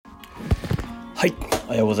はい、お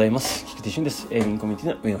はようございます。菊池俊です。リンコミュニテ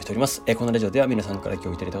ィの運営をしております。このラジオでは皆さんから共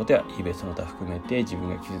有いただいたことや eBay その他含めて自分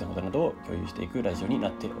が気づいたことなどを共有していくラジオにな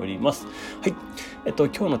っております。はい、今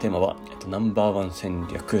日のテーマは、ナンバーワン戦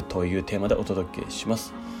略というテーマでお届けしま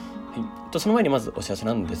す。はい、その前にまずお知らせ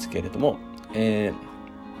なんですけれども、で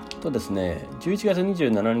すね、11月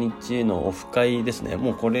27日のオフ会ですね。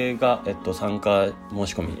もうこれが、参加申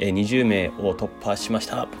し込み、20名を突破しまし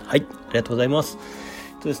た。はい、ありがとうございます。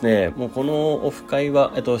ですね、もうこのオフ会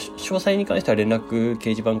は、詳細に関しては連絡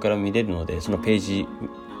掲示板から見れるので、そのページ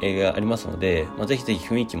がありますので、ぜひぜひ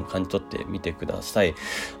雰囲気も感じ取ってみてください。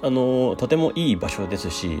とてもいい場所です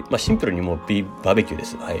し、シンプルにもうバーベキューで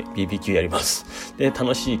す。はい、BBQ やります。で、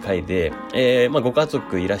楽しい会で、ご家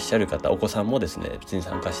族いらっしゃる方、お子さんもですね、別に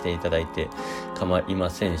参加していただいて構いま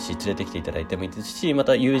せんし、連れてきていただいてもいいですし、ま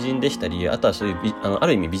た友人でしたり、あとはそういうあ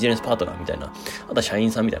る意味ビジネスパートナーみたいな、あとは社員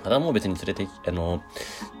さんみたいな方も別に連れて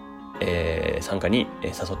参加に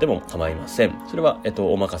誘っても構いません。それは、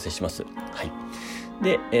お任せします。はい。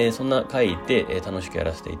で、そんな会で、楽しくや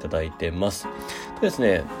らせていただいてます。です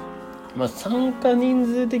ね、参加人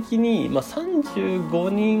数的に、35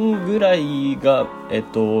人ぐらいが、キ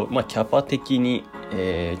ャパ的に、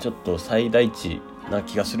ちょっと最大値な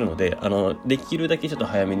気がするので、できるだけちょっと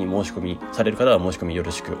早めに申し込みされる方は申し込みよろ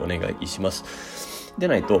しくお願いします。で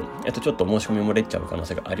ないと、ちょっと申し込み漏れちゃう可能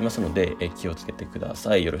性がありますので、気をつけてくだ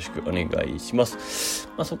さい。よろしくお願いします。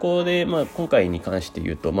そこで、今回に関して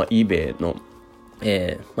言うと、eBay の、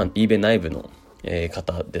eBay 内部の、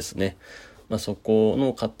方ですね。そこ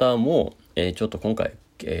の方も、ちょっと今回、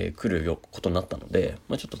来ることになったので、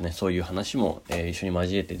ちょっとね、そういう話も、一緒に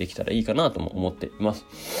交えてできたらいいかなとも思っています。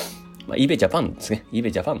eBay Japan ですね。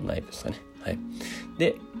eBay Japan の内部ですかね。はい。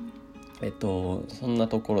で、そんな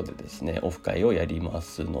ところでですね、オフ会をやりま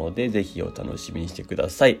すので、ぜひお楽しみにしてく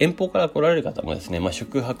ださい。遠方から来られる方もですね、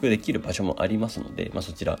宿泊できる場所もありますので、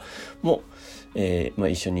そちらも、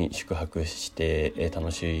一緒に宿泊して、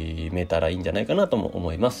楽しめたらいいんじゃないかなとも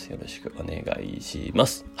思います。よろしくお願いしま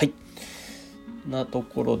す。はい。なと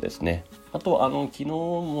ころですね。あと、昨日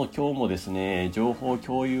も今日もですね、情報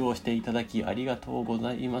共有をしていただきありがとうご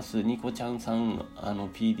ざいます。ニコちゃんさん、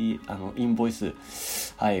インボイス、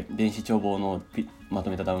はい、電子帳簿のまと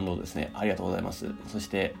めたダウンロードですね。ありがとうございます。そし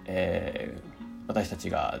て、私たち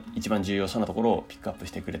が一番重要そうなところをピックアップ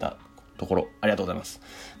してくれたところ、ありがとうございます。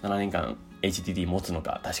7年間 HDD 持つの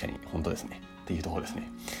か、確かに本当ですね。っていうところですね。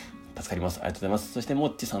助かります。ありがとうございます。そしても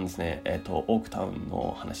っちさんですね。オークタウン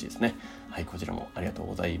の話ですね。はい、こちらもありがとう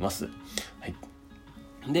ございます。はい。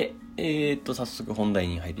で、早速本題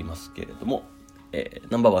に入りますけれども、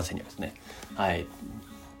ナンバーワン戦略ですね。はい。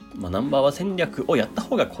ナンバーワン戦略をやった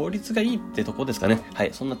方が効率がいいってとこですかね。は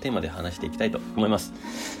い。そんなテーマで話していきたいと思います。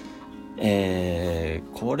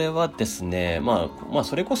これはですね、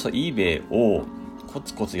それこそ eBay をコ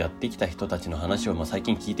ツコツやってきた人たちの話を最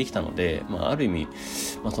近聞いてきたので、ある意味、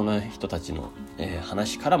その人たちの、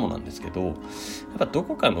話からもなんですけど、やっぱど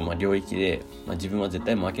こかの領域で、自分は絶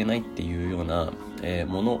対負けないっていうような、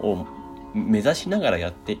ものを目指しながら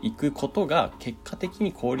やっていくことが結果的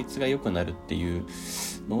に効率が良くなるっていう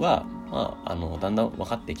のが、だんだん分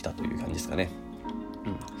かってきたという感じですかね。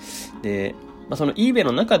で、その eBay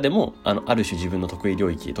の中でもある種自分の得意領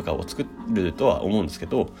域とかを作るとは思うんですけ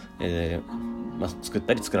ど、作っ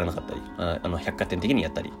たり作らなかったり、百貨店的にや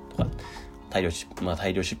ったりとか、大量出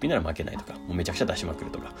品なら負けないとか、もうめちゃくちゃ出しまくる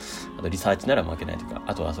とか、あとリサーチなら負けないとか、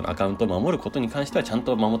あとはそのアカウントを守ることに関してはちゃん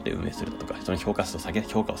と守って運営するとか、その評価を下げ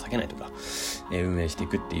ないとか、運営してい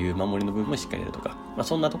くっていう守りの部分もしっかりやるとか、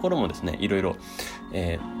そんなところもですね、いろいろ、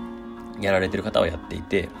やられてる方はやってい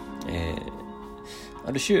て、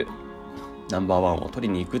ある種ナンバーワンを取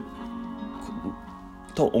りに行く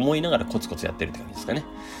と思いながらコツコツやってるって感じですかね。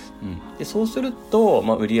でそうすると、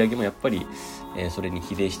売り上げもやっぱり、それに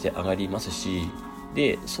比例して上がりますし、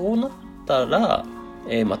でそうなったら、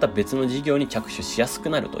また別の事業に着手しやす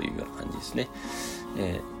くなるというような感じですね。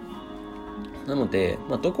なので、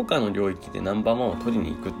どこかの領域でナンバーワンを取り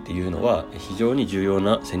に行くっていうのは非常に重要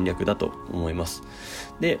な戦略だと思います。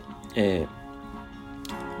で、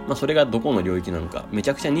それがどこの領域なのか、めち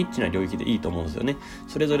ゃくちゃニッチな領域でいいと思うんですよね。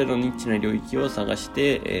それぞれのニッチな領域を探し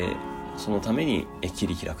て、そのために切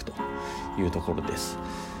り開くというところです。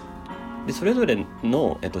で、それぞれ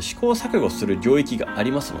の、試行錯誤する領域があ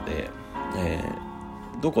りますので、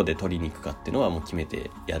どこで取りに行くかっていうのはもう決め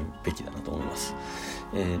てやるべきだなと思います。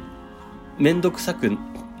めんどくさく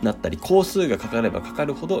なったり工数がかかればかか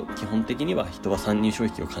るほど基本的には人は参入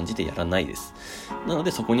障壁を感じてやらないです。なの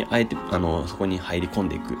でそこにあえてそこに入り込ん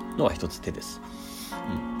でいくのは一つ手です。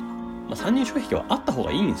参入障壁はあった方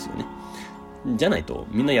がいいんですよね。じゃないと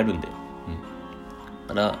みんなやるんで。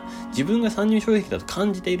だから自分が参入障壁だと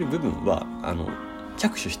感じている部分は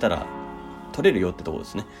着手したら取れるよってところで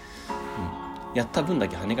すね、やった分だ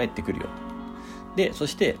け跳ね返ってくるよ。でそ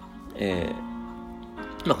して、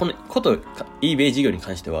このこと eBay 事業に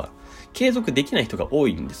関しては継続できない人が多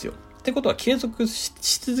いんですよ。ってことは継続 し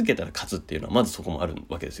続けたら勝つっていうのはまずそこもある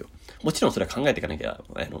わけですよ。もちろんそれは考えていかなきゃ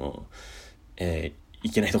い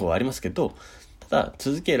けないところはありますけど、ただ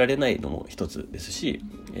続けられないのも一つですし、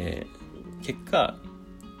結果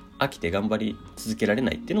飽きて頑張り続けられ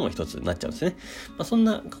ないっていうのも一つになっちゃうんですね。そん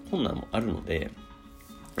な困難もあるので、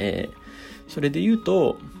それで言う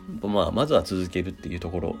と、まずは続けるっていうと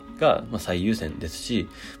ころが、最優先ですし、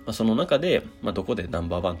その中で、どこでナン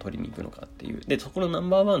バーワン取りに行くのかっていう。で、そこのナン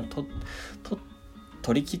バーワン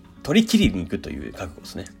取り切りに行くという覚悟で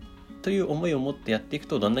すね。という思いを持ってやっていく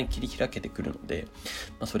と、だんだん切り開けてくるので、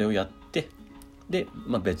それをやって、で、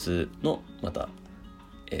別の、また、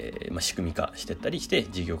仕組み化していったりして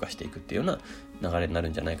事業化していくっていうような流れになる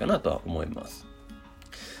んじゃないかなとは思います。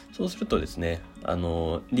そうするとですね、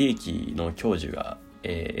利益の享受が、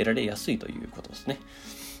得られやすいということですね。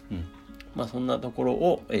そんなところ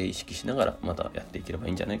を、意識しながらまたやっていければい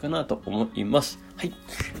いんじゃないかなと思います。はい。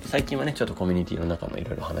最近はね、ちょっとコミュニティの中のい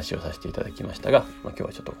ろいろ話をさせていただきましたが、今日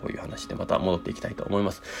はちょっとこういう話でまた戻っていきたいと思い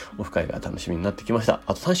ます。オフ会が楽しみになってきました。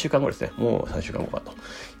あと3週間後ですね。もう3週間後かと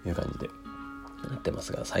いう感じでなってま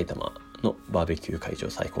すが、埼玉のバーベキュー会場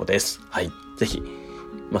最高です。はい。ぜひ。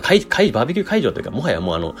バーベキュー会場というか、もはや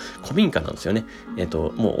もう古民家なんですよね。も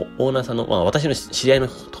うオーナーさんの、私の知り合いの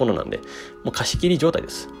ところなんで、もう貸し切り状態で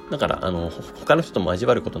す。だから、他の人とも交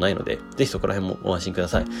わることないので、ぜひそこら辺もご安心くだ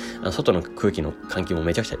さい。外の空気の換気も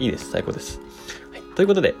めちゃくちゃいいです。最高です。はい。という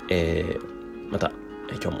ことで、また、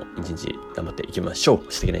今日も一日頑張っていきましょ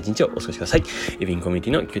う。素敵な一日をお過ごしください。エビンコミュニテ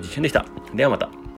ィの菊池俊でした。ではまた。